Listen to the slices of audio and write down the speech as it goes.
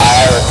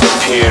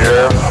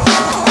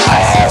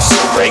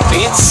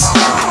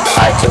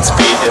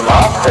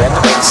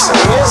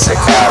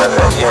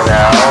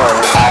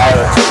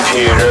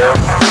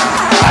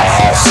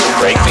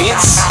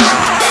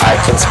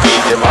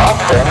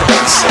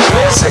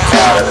music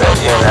out of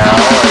it, you know.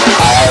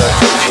 I have a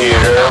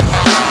computer,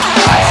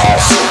 I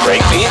have some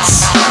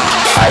breakbeats,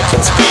 I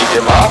can speed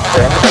them up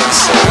and make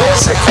some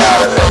music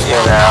out of it, you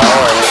know.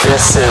 And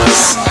this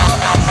is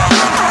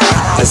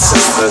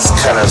this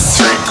kind of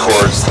three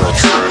chords and the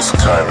truth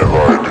kind of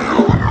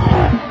idea.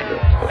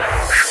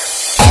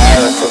 I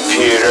have a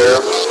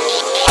computer,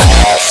 I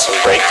have some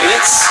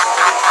breakbeats,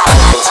 I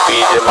can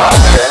speed them up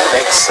and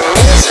make some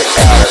music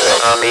out of it.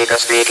 Amiga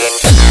speaking.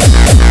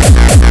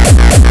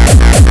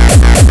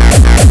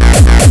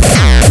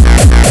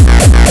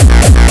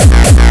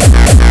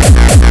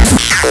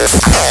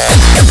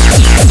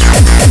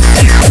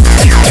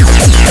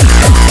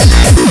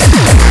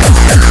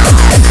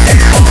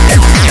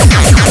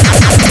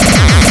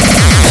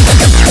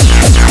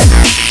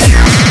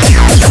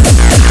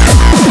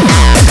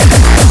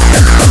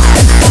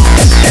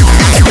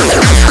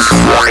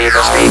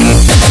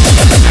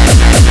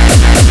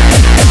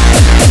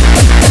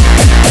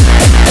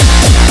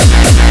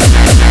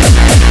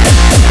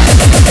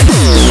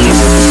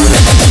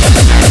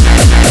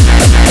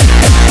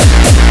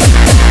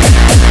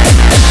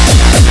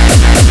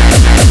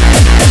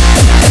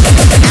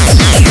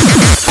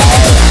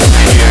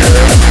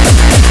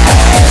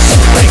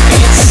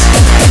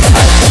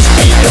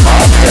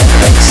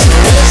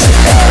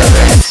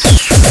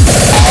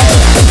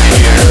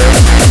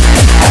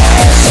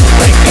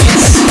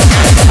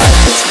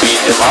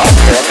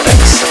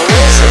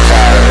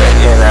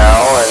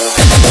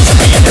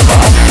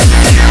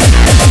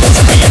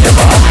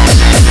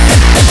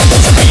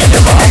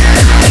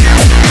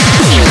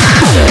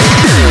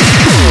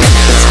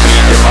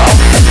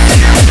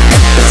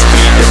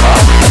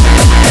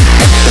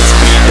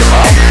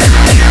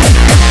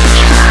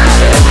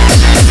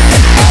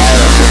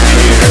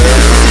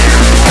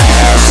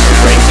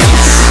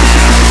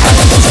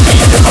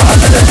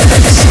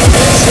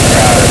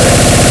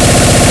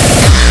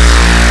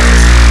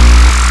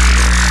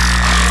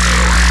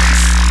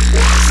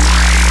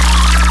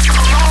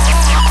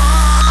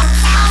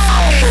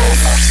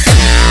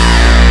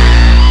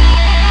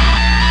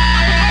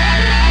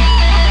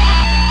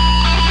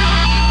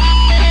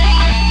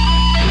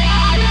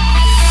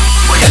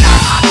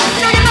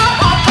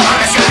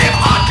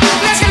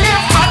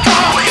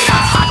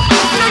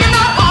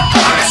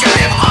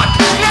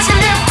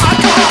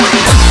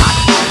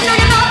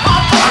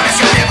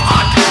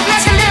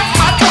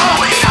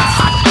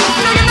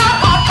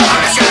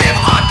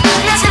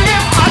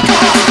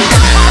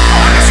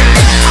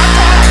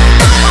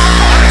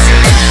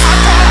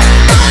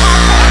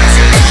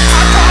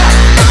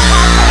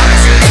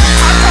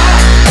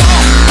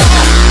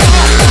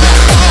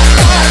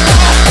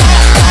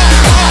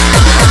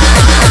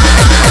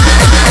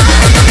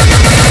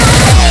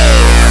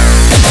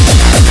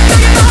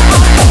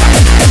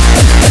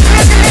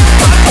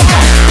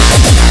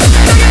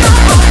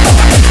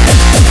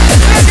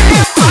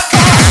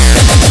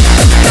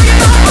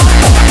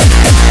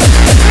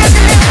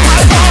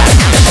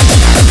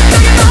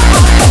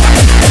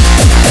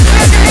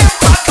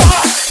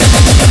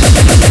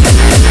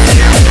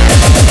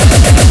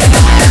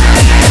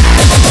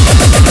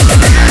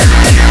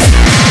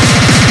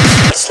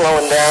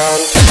 Slowing down.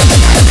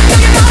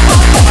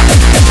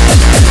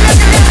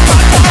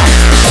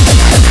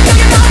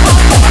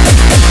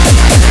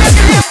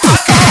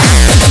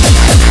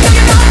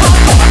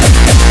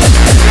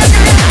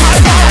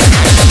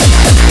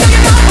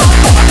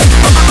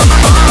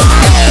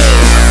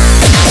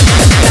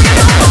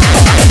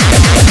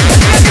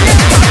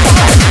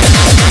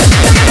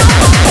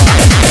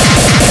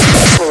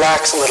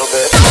 Relax a little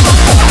bit.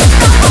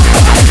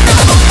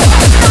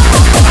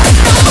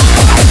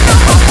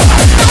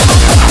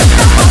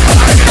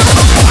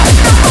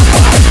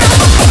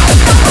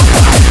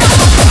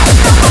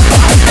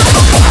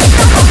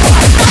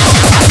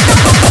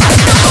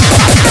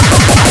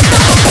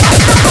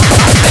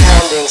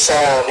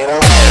 Sound, you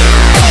know?